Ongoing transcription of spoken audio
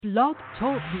Blog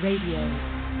Talk Radio.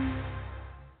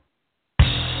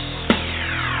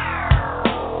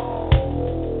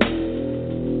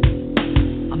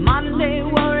 A modern day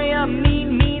warrior,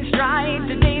 mean stride.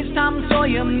 Today's Tom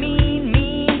Sawyer,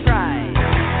 mean pride.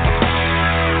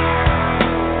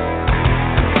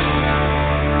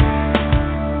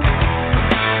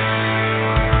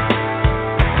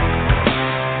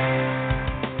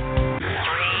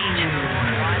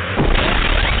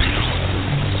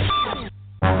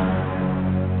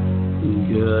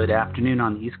 Good afternoon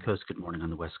on the East Coast, good morning on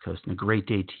the West Coast, and a great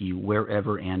day to you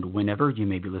wherever and whenever you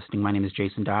may be listening. My name is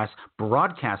Jason Dias,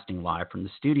 broadcasting live from the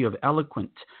studio of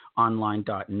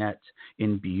eloquentonline.net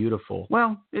in beautiful,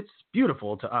 well, it's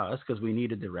beautiful to us because we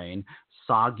needed the rain,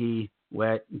 soggy,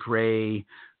 wet, gray,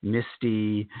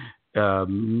 misty,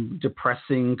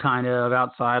 depressing kind of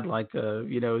outside, like a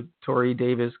Tori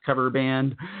Davis cover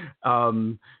band,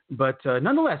 but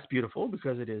nonetheless beautiful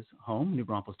because it is home, New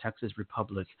Braunfels, Texas,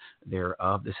 Republic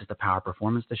thereof. This is the Power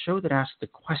Performance, the show that asks the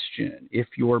question: if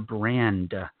your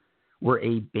brand were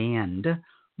a band,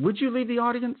 would you leave the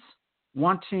audience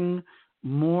wanting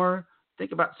more?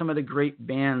 Think about some of the great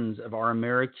bands of our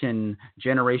American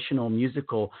generational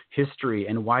musical history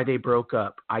and why they broke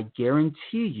up. I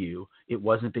guarantee you it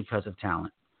wasn't because of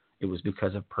talent. It was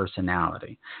because of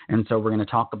personality. And so we're going to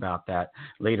talk about that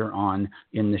later on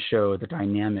in the show, the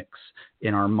dynamics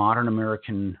in our modern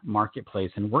American marketplace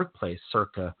and workplace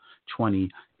circa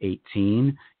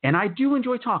 2018. And I do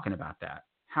enjoy talking about that.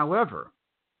 However,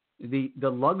 the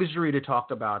luxury to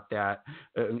talk about that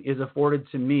is afforded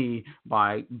to me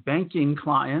by banking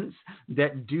clients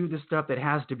that do the stuff that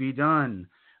has to be done.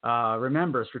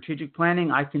 Remember, strategic planning,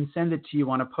 I can send it to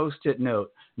you on a Post-it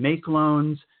note. Make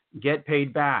loans, get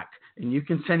paid back. And you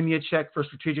can send me a check for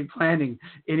strategic planning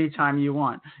anytime you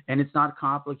want. And it's not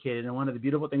complicated. And one of the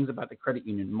beautiful things about the credit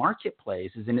union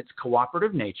marketplace is in its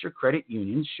cooperative nature, credit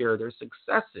unions share their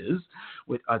successes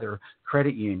with other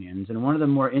credit unions. And one of the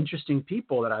more interesting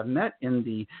people that I've met in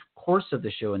the course of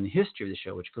the show, in the history of the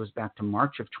show, which goes back to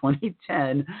March of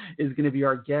 2010, is going to be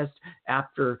our guest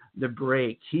after the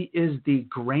break. He is the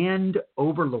grand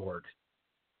overlord.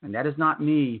 And that is not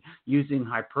me using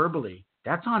hyperbole.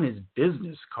 That's on his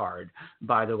business card,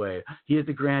 by the way. He is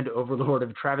the grand overlord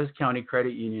of Travis County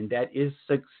Credit Union that is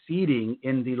succeeding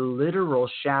in the literal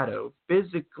shadow,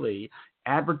 physically,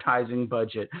 advertising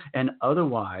budget, and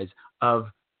otherwise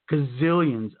of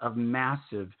gazillions of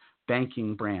massive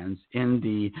banking brands in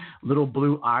the little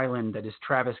blue island that is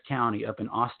Travis County up in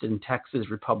Austin,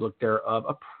 Texas, Republic thereof,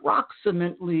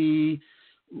 approximately,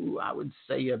 I would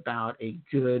say about a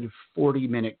good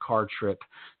 40-minute car trip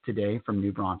today from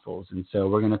New Braunfels. And so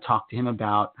we're going to talk to him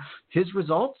about his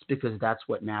results because that's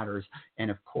what matters. And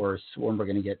of course, what we're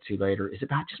going to get to later is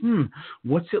about just,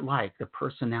 what's it like, the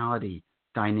personality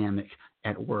dynamic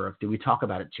at work? Do we talk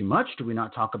about it too much? Do we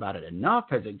not talk about it enough?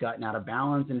 Has it gotten out of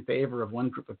balance in favor of one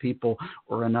group of people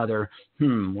or another?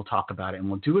 We'll talk about it, and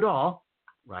we'll do it all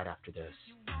right after this.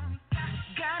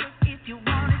 Got it if you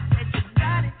want it, said you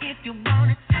got it if you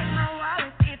want it. Take my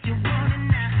wallet if you want it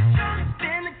now. Don't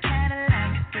spin the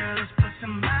Cadillac, girl, let's put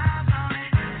some miles on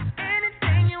it.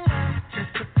 Anything you want,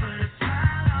 just to put a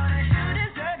smile on it. You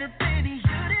deserve it, baby,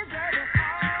 you deserve it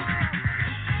all.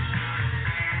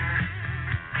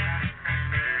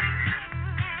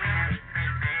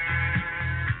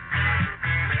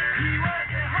 He was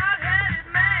a hard-headed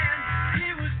man, he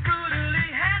was brutally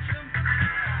handsome,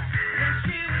 and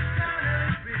she was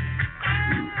gonna be.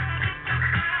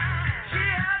 She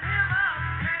held him up,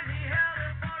 and he held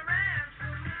her for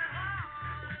ransom.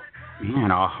 Man,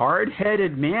 a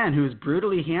hard-headed man who's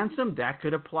brutally handsome, that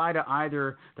could apply to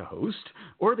either the host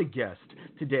or the guest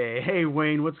today. Hey,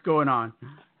 Wayne, what's going on?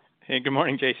 Hey, good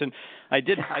morning, Jason. I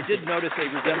did notice a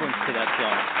resemblance to that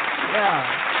song.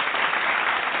 Yeah.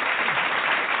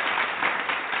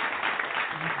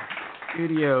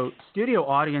 Studio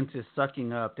audience is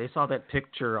sucking up. They saw that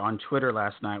picture on Twitter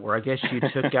last night where I guess you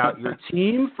took out your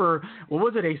team for, what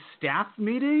was it, a staff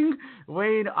meeting?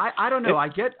 Wayne, I don't know. I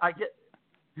get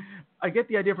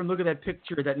the idea from looking at that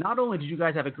picture that not only did you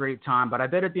guys have a great time, but I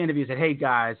bet at the end of it you said, hey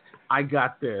guys, I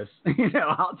got this.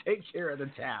 I'll take care of the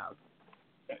task.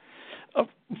 Oh,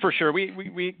 for sure.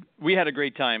 We had a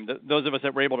great time. Those of us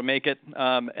that were able to make it,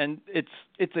 and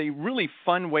it's a really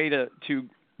fun way to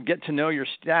get to know your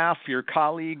staff, your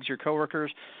colleagues, your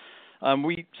coworkers.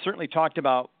 We certainly talked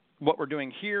about what we're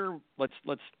doing here. Let's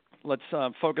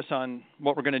focus on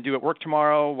what we're going to do at work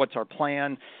tomorrow. What's our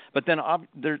plan? But then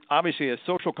there's obviously a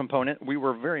social component. We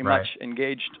were very much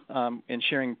engaged in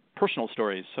sharing personal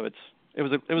stories. So it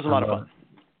was a lot of fun.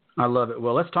 I love it.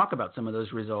 Well, let's talk about some of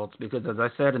those results because, as I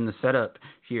said in the setup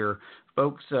here,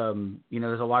 folks,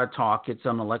 there's a lot of talk. It's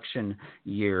an election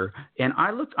year. And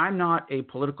I'm not a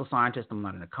political scientist. I'm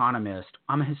not an economist.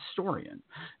 I'm a historian.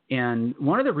 And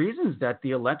one of the reasons that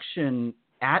the election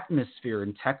atmosphere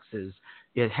in Texas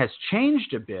it has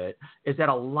changed a bit is that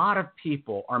a lot of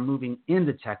people are moving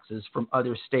into Texas from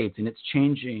other states, and it's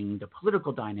changing the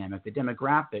political dynamic, the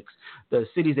demographics. The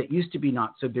cities that used to be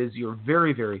not so busy are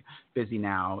very, very busy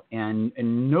now, and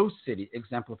no city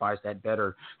exemplifies that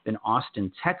better than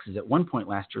Austin, Texas. At one point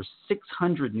last year,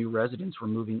 600 new residents were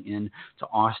moving in to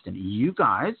Austin. You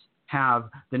guys have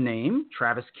the name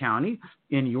Travis County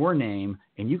in your name,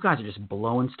 and you guys are just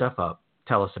blowing stuff up.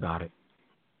 Tell us about it.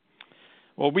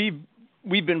 Well,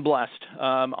 we've been blessed.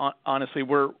 Honestly,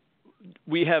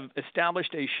 we have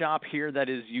established a shop here that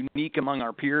is unique among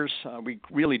our peers. We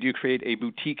really do create a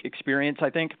boutique experience,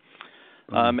 I think.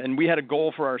 And we had a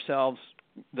goal for ourselves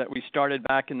that we started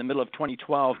back in the middle of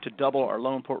 2012 to double our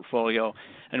loan portfolio,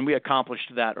 and we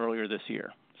accomplished that earlier this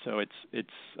year. So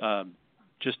it's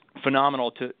just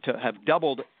phenomenal to have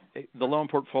doubled the loan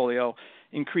portfolio,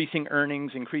 increasing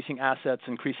earnings, increasing assets,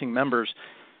 increasing members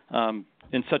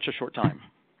in such a short time.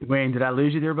 Wayne, did I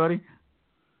lose you there, buddy?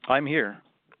 I'm here.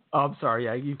 Oh, I'm sorry.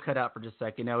 Yeah, you cut out for just a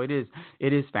second. No, it is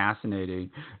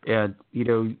fascinating.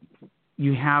 You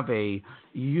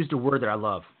used a word that I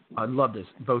love. I love this,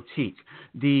 boutique.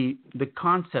 The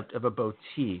concept of a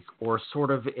boutique or sort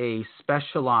of a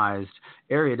specialized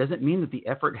area doesn't mean that the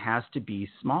effort has to be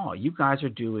small. You guys are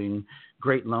doing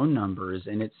great loan numbers,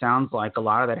 and it sounds like a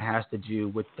lot of that has to do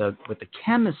with the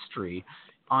chemistry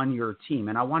on your team.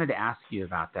 And I wanted to ask you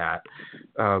about that.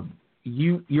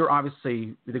 You're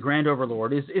obviously the grand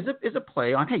overlord is a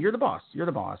play on, hey, you're the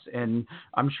boss, and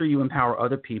I'm sure you empower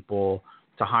other people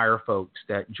to hire folks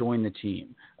that join the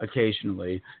team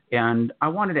occasionally. And I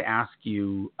wanted to ask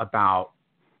you about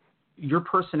your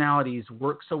personalities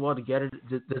work so well together.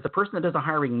 Does the person that does the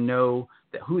hiring know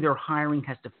that who they're hiring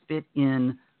has to fit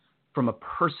in from a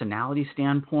personality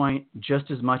standpoint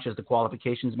just as much as the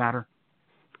qualifications matter?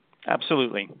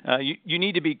 Absolutely. You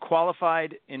need to be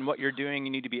qualified in what you're doing.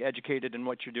 You need to be educated in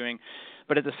what you're doing.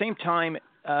 But at the same time,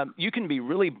 you can be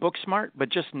really book smart, but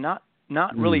just not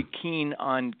really keen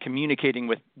on communicating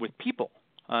with people.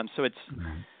 So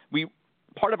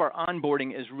part of our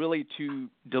onboarding is really to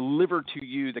deliver to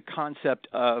you the concept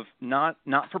of not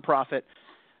for profit,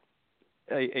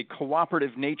 a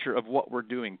cooperative nature of what we're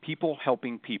doing. People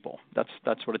helping people. That's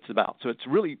what it's about. So it's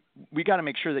really, we got to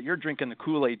make sure that you're drinking the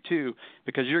Kool-Aid too,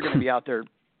 because you're going to be out there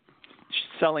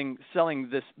selling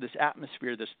this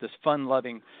atmosphere, this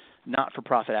fun-loving,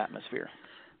 not-for-profit atmosphere.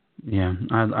 Yeah,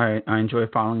 I enjoy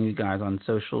following you guys on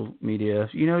social media.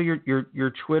 You know,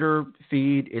 your Twitter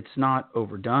feed, it's not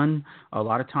overdone. A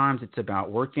lot of times it's about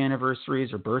work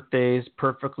anniversaries or birthdays,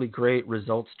 perfectly great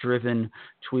results-driven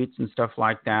tweets and stuff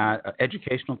like that,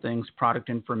 educational things, product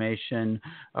information,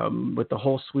 with the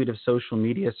whole suite of social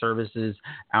media services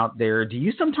out there. Do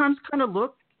you sometimes kind of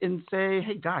look and say,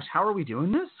 hey, gosh, how are we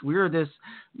doing this? We're this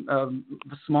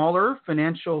smaller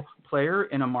financial player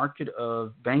in a market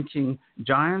of banking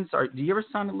giants. Do you ever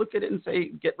kind of look at it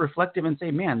and get reflective and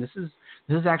say, man, this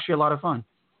is actually a lot of fun?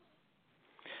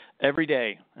 Every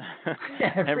day.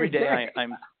 Every day.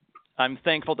 I'm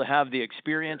thankful to have the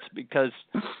experience because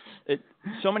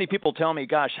so many people tell me,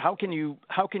 gosh, how can you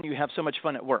have so much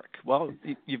fun at work? Well,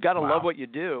 you've got to love what you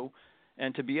do,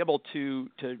 and to be able to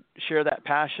share that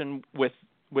passion with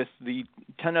the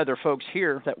 10 other folks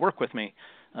here that work with me.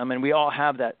 And we all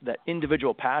have that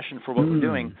individual passion for what we're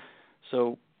doing.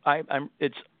 So I'm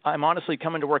honestly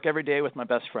coming to work every day with my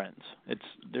best friends.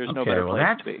 There's no better place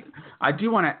to be. I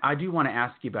do want to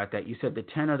ask you about that. You said the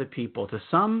 10 other people. To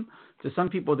some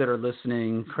people that are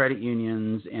listening, credit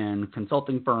unions and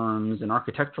consulting firms and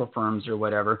architectural firms or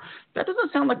whatever, that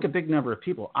doesn't sound like a big number of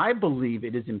people. I believe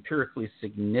it is empirically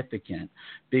significant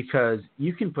because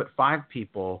you can put 5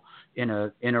 people in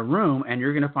a room and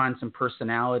you're going to find some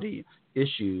personality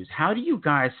issues. How do you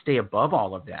guys stay above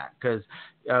all of that? Because,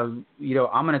 I'm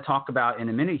going to talk about in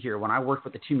a minute here, when I worked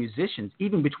with the 2 musicians,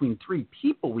 even between 3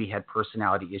 people, we had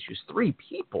personality issues, 3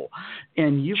 people,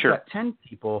 and you've got 10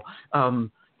 people.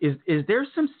 Is there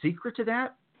some secret to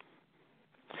that?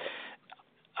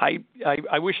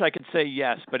 I wish I could say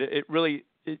yes, but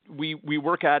we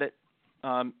work at it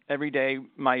every day.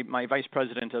 My vice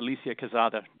president, Alicia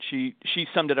Quezada, she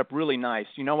summed it up really nice.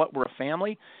 You know what? We're a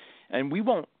family. And we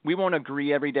won't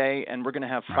agree every day, and we're going to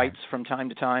have fights from time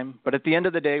to time. But at the end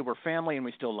of the day, we're family, and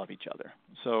we still love each other.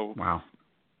 So wow,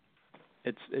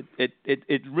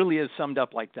 it really is summed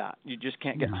up like that. You just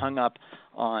can't get hung up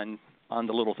on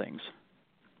the little things.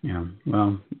 Yeah,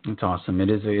 well, it's awesome. It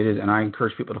is, and I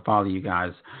encourage people to follow you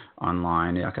guys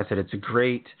online. Like I said, it's a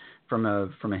great from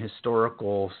a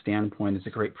historical standpoint. It's a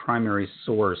great primary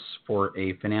source for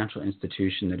a financial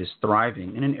institution that is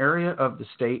thriving in an area of the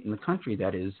state and the country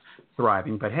that is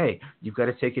thriving. But hey, you've got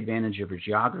to take advantage of your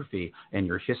geography and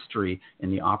your history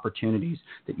and the opportunities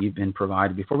that you've been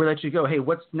provided. Before we let you go, hey,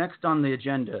 what's next on the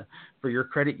agenda for your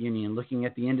credit union, looking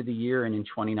at the end of the year and in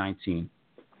 2019?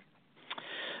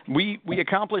 We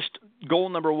accomplished goal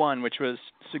number 1, which was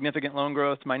significant loan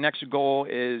growth. My next goal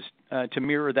is to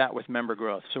mirror that with member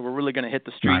growth. So we're really going to hit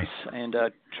the streets and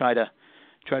try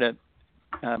to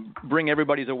bring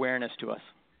everybody's awareness to us.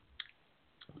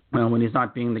 Well, when he's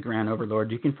not being the grand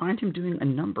overlord, you can find him doing a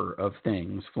number of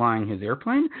things: flying his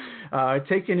airplane,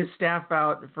 taking his staff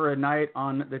out for a night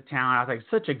on the town. I think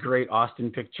such a great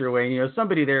Austin picture, Wayne. You know,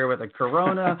 somebody there with a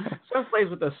Corona, someplace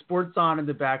with a sports on in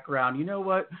the background. You know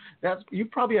what? You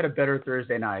probably had a better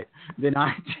Thursday night than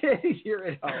I did here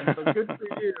at home. So good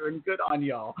for you and good on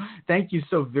y'all. Thank you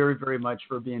so very, very much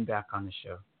for being back on the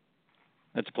show.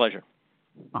 It's a pleasure.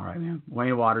 All right, man.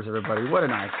 Wayne Waters, everybody. What a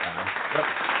nice guy. Yep.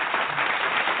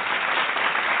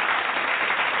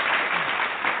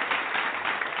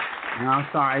 No, I'm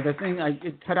sorry. The thing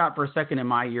it cut out for a second in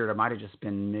my ear. It might have just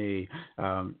been me,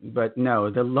 but no.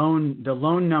 The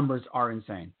loan numbers are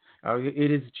insane.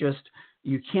 It is just,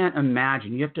 you can't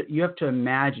imagine. You have to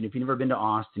imagine, if you've never been to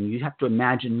Austin, you have to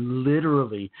imagine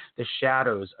literally the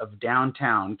shadows of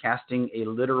downtown casting a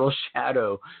literal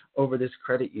shadow over this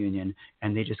credit union,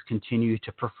 and they just continue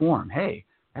to perform. Hey.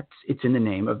 It's in the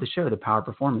name of the show, The Power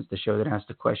Performance, the show that asks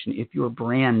the question: if your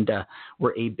brand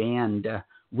were a band,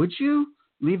 would you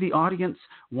leave the audience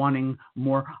wanting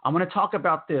more? I'm going to talk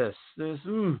about this.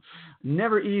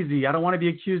 Never easy. I don't want to be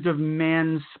accused of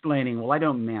mansplaining. Well, I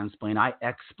don't mansplain. I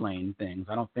explain things.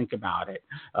 I don't think about it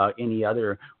any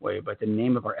other way. But the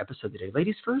name of our episode today,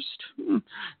 Ladies First,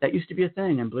 that used to be a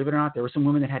thing. And believe it or not, there were some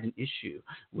women that had an issue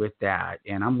with that.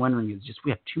 And I'm wondering, is just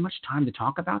we have too much time to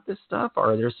talk about this stuff?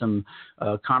 Or are there some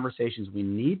conversations we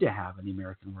need to have in the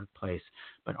American workplace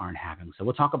but aren't having? So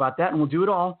we'll talk about that, and we'll do it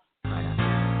all right after.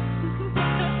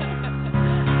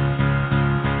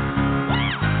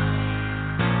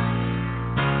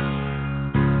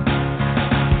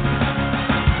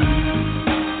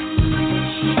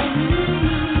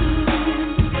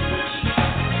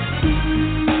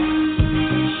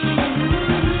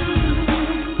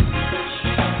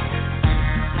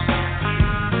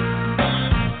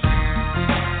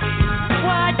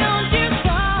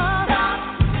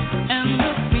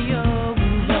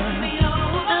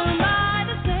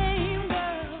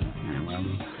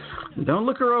 Don't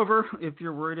look her over if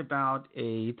you're worried about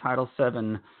a Title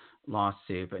VII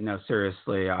lawsuit. But no,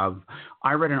 seriously,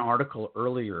 I read an article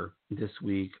earlier this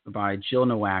week by Jill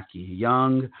Nowacki,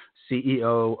 young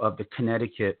CEO of the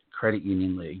Connecticut Credit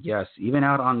Union League. Yes, even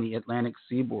out on the Atlantic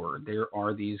seaboard, there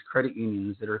are these credit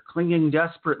unions that are clinging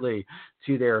desperately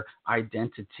to their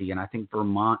identity. And I think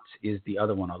Vermont is the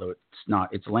other one, although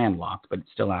it's landlocked, but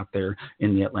it's still out there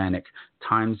in the Atlantic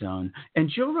time zone. And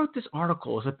Jill wrote this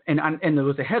article, and there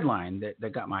was a headline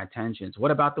that got my attention. It's, what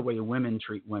about the way women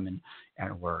treat women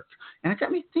at work? And it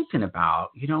got me thinking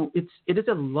about, it is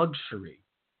a luxury.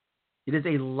 It is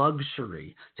a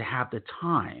luxury to have the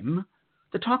time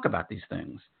to talk about these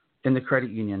things in the credit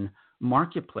union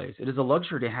marketplace. It is a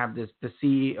luxury to have the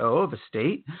CEO of a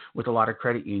state with a lot of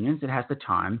credit unions that has the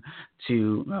time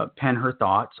to pen her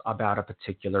thoughts about a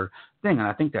particular thing. And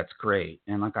I think that's great.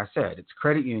 And like I said, it's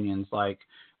credit unions like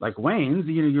Wayne's,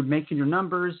 you're making your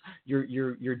numbers, you're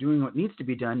doing what needs to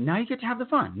be done. Now you get to have the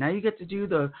fun. Now you get to do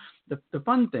the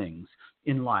fun things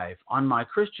in life. On my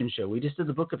Christian show, we just did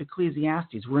the book of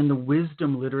Ecclesiastes. We're in the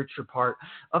wisdom literature part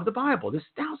of the Bible. This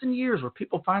 1,000 years where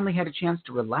people finally had a chance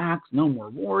to relax. No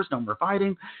more wars, no more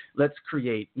fighting. Let's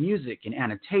create music and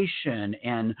annotation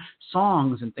and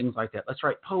songs and things like that. Let's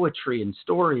write poetry and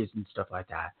stories and stuff like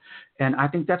that. And I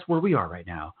think that's where we are right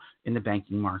now in the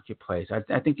banking marketplace.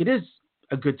 I think it is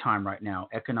a good time right now,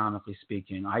 economically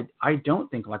speaking. I don't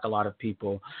think, like a lot of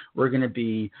people, we're going to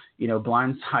be,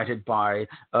 blindsided by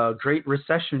a great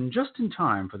recession just in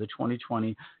time for the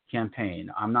 2020 campaign.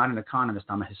 I'm not an economist.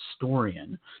 I'm a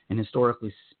historian. And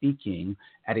historically speaking,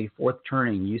 at a fourth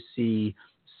turning, you see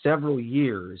several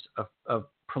years of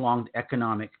prolonged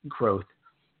economic growth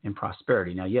and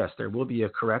prosperity. Now, yes, there will be a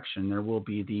correction. There will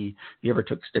be if you ever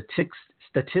took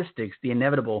statistics, the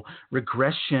inevitable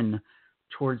regression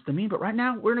towards the mean. But right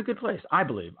now, we're in a good place. I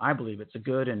believe it's a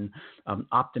good and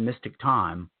optimistic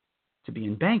time to be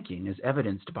in banking, as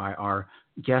evidenced by our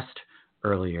guest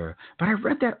earlier. But I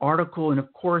read that article, and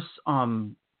of course,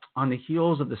 on the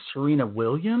heels of the Serena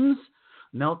Williams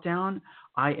meltdown,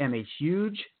 I am a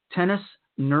huge tennis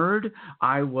nerd.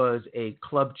 I was a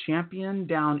club champion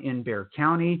down in Bexar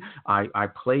County. I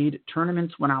played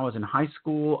tournaments when I was in high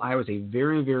school. I was a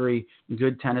very, very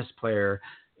good tennis player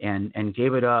and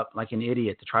gave it up like an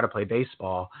idiot to try to play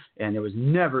baseball. And there was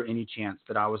never any chance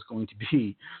that I was going to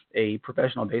be a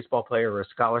professional baseball player or a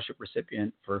scholarship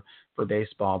recipient for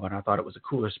baseball. But I thought it was a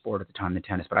cooler sport at the time than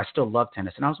tennis. But I still love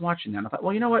tennis. And I was watching that and I thought,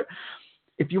 well, you know what?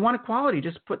 If you want equality,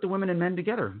 just put the women and men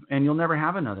together, and you'll never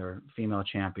have another female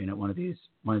champion at one of these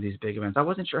big events. I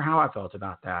wasn't sure how I felt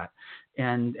about that,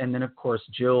 and then of course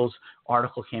Jill's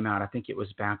article came out. I think it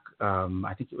was back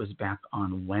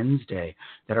on Wednesday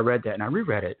that I read that, and I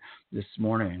reread it this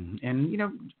morning.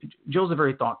 And Jill's a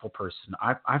very thoughtful person.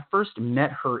 I first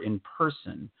met her in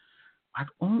person. I've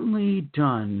only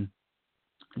done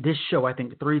this show I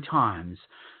think 3 times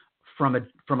from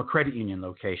a credit union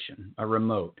location, a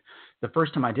remote. The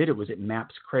first time I did it was at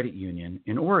MAPS Credit Union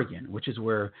in Oregon, which is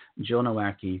where Jill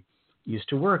Nowacki used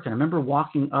to work. And I remember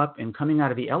walking up and coming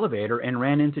out of the elevator and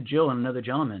ran into Jill and another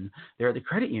gentleman there at the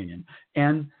credit union.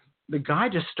 And the guy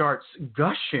just starts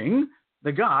gushing,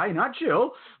 the guy, not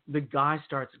Jill, the guy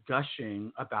starts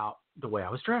gushing about the way I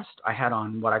was dressed. I had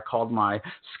on what I called my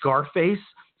Scarface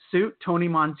suit, Tony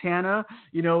Montana,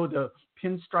 the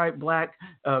pinstripe black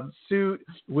suit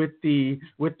with the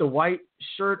white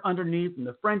shirt underneath and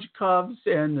the French cuffs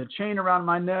and the chain around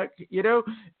my neck,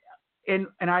 and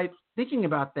I thinking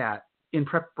about that in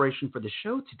preparation for the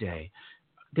show today.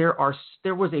 There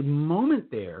was a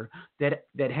moment there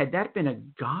that had that been a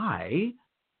guy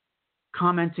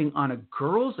commenting on a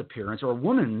girl's appearance or a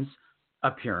woman's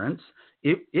appearance,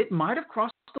 it might have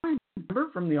crossed the line.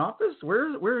 Remember from The Office?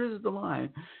 Where is the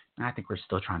line? And I think we're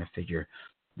still trying to figure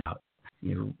out.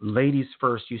 Ladies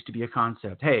first used to be a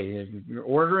concept. Hey, if you're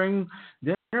ordering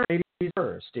dinner, ladies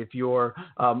first. If you're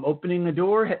opening a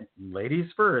door, ladies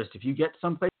first. If you get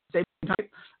someplace to stay,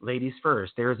 ladies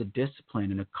first. There is a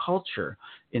discipline and a culture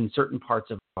in certain parts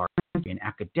of our country, in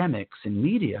academics and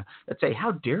media, that say,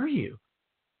 how dare you?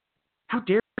 How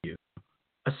dare you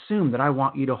assume that I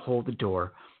want you to hold the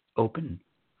door open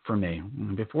for me?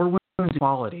 Before women's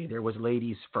equality, there was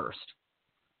ladies first.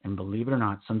 And believe it or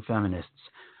not, some feminists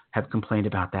have complained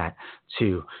about that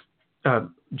too.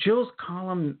 Jill's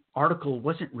column article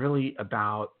wasn't really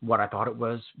about what I thought it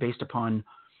was based upon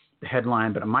the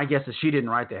headline, but my guess is she didn't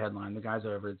write the headline. The guys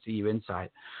over at CU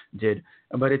Insight did,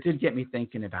 but it did get me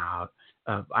thinking about.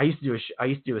 I used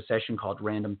to do a session called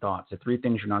Random Thoughts. The 3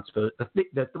 things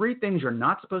you're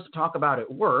not supposed to talk about at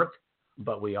work,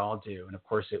 but we all do. And of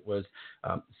course, it was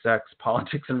sex,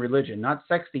 politics, and religion. Not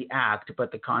sex the act,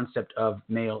 but the concept of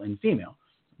male and female.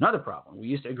 Another problem. We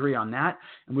used to agree on that,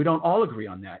 and we don't all agree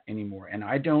on that anymore. And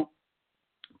I don't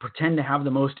pretend to have the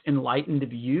most enlightened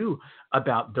view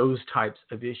about those types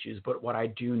of issues. But what I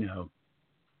do know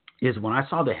is when I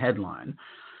saw the headline,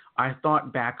 I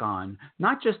thought back on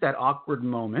not just that awkward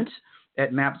moment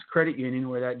at MAPS Credit Union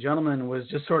where that gentleman was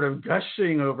just sort of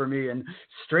gushing over me and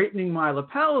straightening my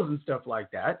lapels and stuff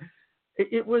like that.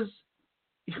 It was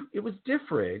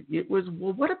different. It was,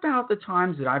 well, what about the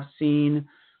times that I've seen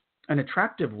an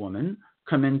attractive woman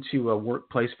come into a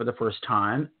workplace for the first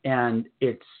time and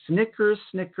it's snicker,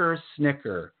 snicker,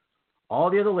 snicker. All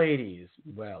the other ladies,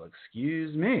 well,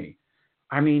 excuse me.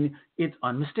 I mean, it's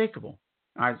unmistakable.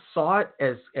 I saw it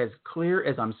as clear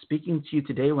as I'm speaking to you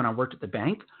today when I worked at the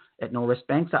bank at Norris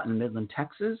Banks out in Midland,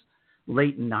 Texas,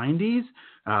 late 90s.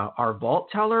 Our vault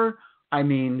teller, I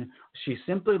mean, she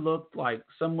simply looked like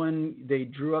someone they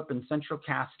drew up in Central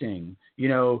Casting.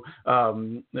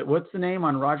 What's the name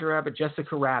on Roger Rabbit?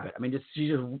 Jessica Rabbit. I mean,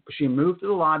 she moved through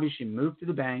the lobby, she moved through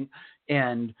the bank,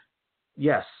 and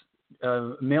yes,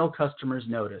 male customers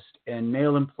noticed and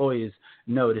male employees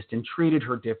noticed and treated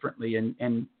her differently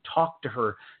and talked to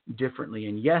her differently.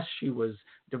 And yes, she was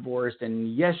divorced,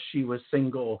 and yes, she was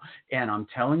single. And I'm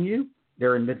telling you,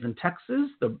 there in Midland, Texas,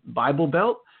 the Bible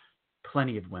Belt,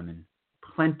 plenty of women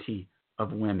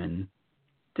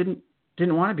didn't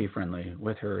want to be friendly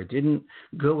with her, didn't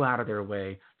go out of their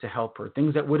way to help her,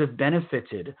 things that would have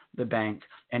benefited the bank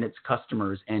and its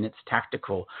customers and its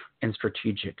tactical and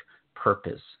strategic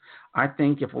purpose. I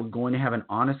think if we're going to have an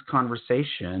honest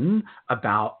conversation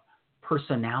about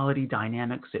personality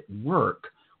dynamics at work,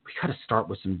 we got to start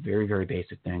with some very, very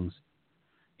basic things.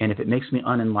 And if it makes me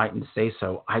unenlightened to say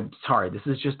so, I'm sorry. This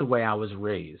is just the way I was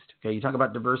raised. Okay, you talk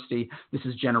about diversity. This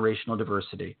is generational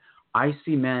diversity. I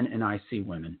see men and I see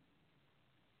women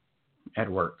at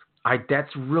work. That's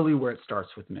really where it starts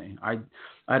with me.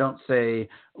 I don't say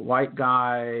white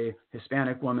guy,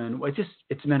 Hispanic woman.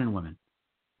 It's men and women.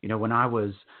 When I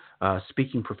was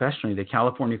speaking professionally, the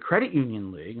California Credit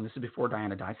Union League, and this is before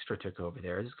Diana Dykstra took over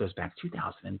there. This goes back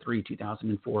 2003,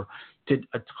 2004, did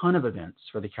a ton of events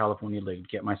for the California League to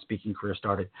get my speaking career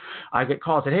started. I get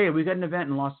calls that, hey, we got an event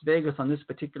in Las Vegas on this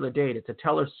particular date. It's a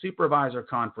teller supervisor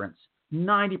conference,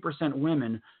 90%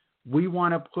 women. We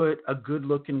want to put a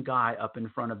good-looking guy up in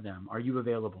front of them. Are you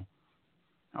available?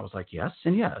 I was like, yes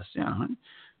and yes. Yeah.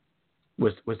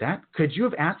 Was that? Could you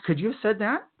have said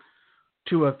that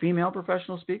to a female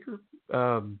professional speaker?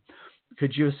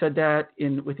 Could you have said that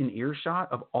within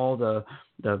earshot of all the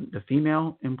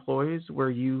female employees where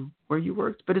you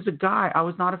worked? But as a guy, I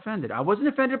was not offended. I wasn't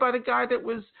offended by the guy that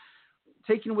was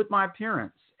taken with my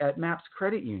appearance at MAPS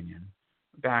Credit Union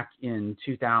back in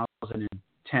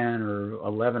 2010 or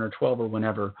 11 or 12 or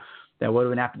whenever that would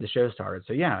have been after the show started.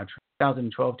 So yeah,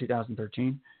 2012,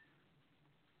 2013.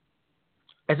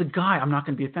 As a guy, I'm not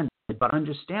going to be offended, but I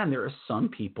understand there are some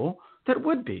people that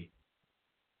would be.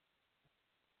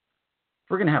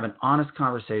 We're going to have an honest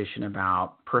conversation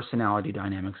about personality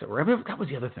dynamics at work. That was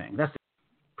the other thing. That's the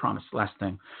promise. Last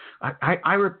thing.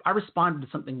 I responded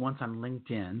to something once on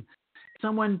LinkedIn.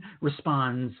 Someone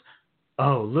responds,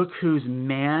 "Oh, look who's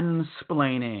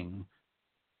mansplaining,"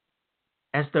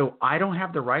 as though I don't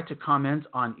have the right to comment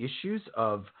on issues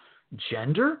of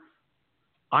gender.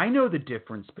 I know the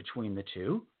difference between the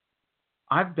two.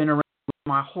 I've been around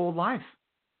my whole life.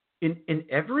 In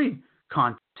every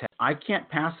context, I can't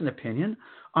pass an opinion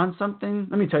on something.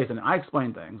 Let me tell you something. I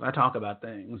explain things. I talk about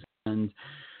things. And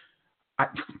I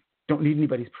don't need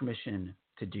anybody's permission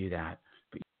to do that.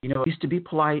 But, I used to be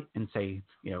polite and say,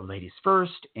 ladies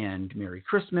first and Merry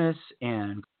Christmas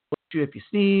and you if you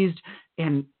sneezed.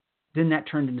 And then that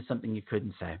turned into something you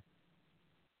couldn't say.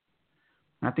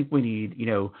 I think we need,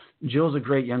 Jill's a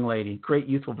great young lady, great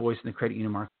youthful voice in the credit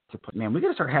union market. Man, we got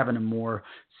to start having a more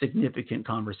significant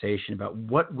conversation about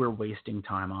what we're wasting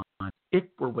time on. If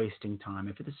we're wasting time,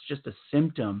 if it's just a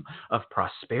symptom of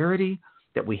prosperity,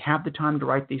 that we have the time to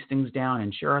write these things down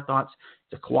and share our thoughts.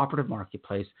 It's a cooperative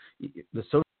marketplace. The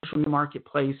social media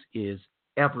marketplace is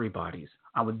everybody's.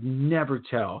 I would never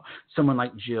tell someone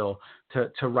like Jill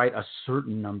to write a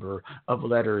certain number of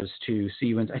letters to see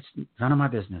you. It's none of my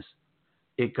business.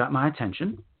 It got my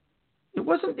attention. It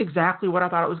wasn't exactly what I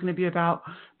thought it was going to be about,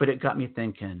 but it got me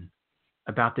thinking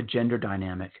about the gender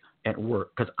dynamic at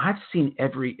work because I've seen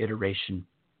every iteration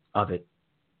of it,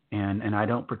 and I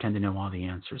don't pretend to know all the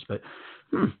answers. But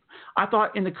I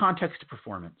thought in the context of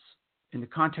performance, in the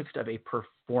context of a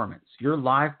performance, your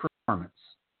live performance,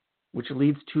 which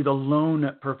leads to the lone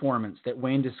performance that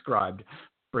Wayne described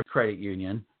for a credit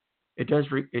union, it does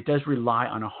rely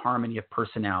on a harmony of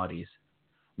personalities.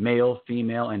 Male,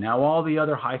 female, and now all the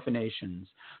other hyphenations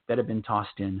that have been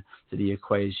tossed in to the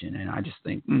equation. And I just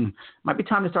think might be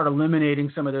time to start eliminating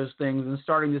some of those things and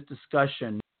starting this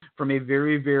discussion from a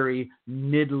very, very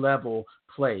mid-level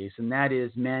place, and that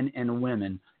is men and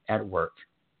women at work.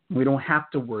 We don't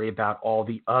have to worry about all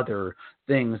the other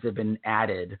things that have been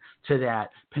added to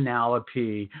that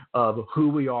panoply of who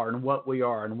we are and what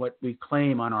we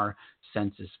claim on our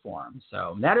census form.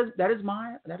 So that is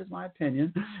my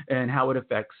opinion and how it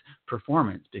affects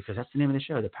performance, because that's the name of the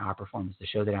show, The Power Performance, the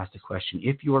show that asks the question: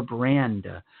 if your brand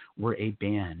were a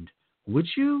band, would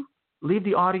you leave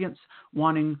the audience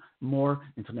wanting more?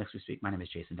 Until next week, my name is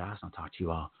Jason Doss, and I'll talk to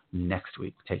you all next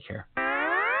week. Take care.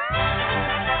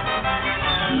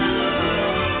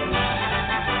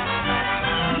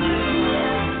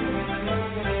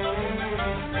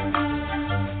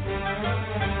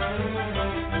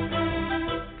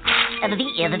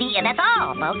 That's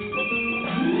all, folks.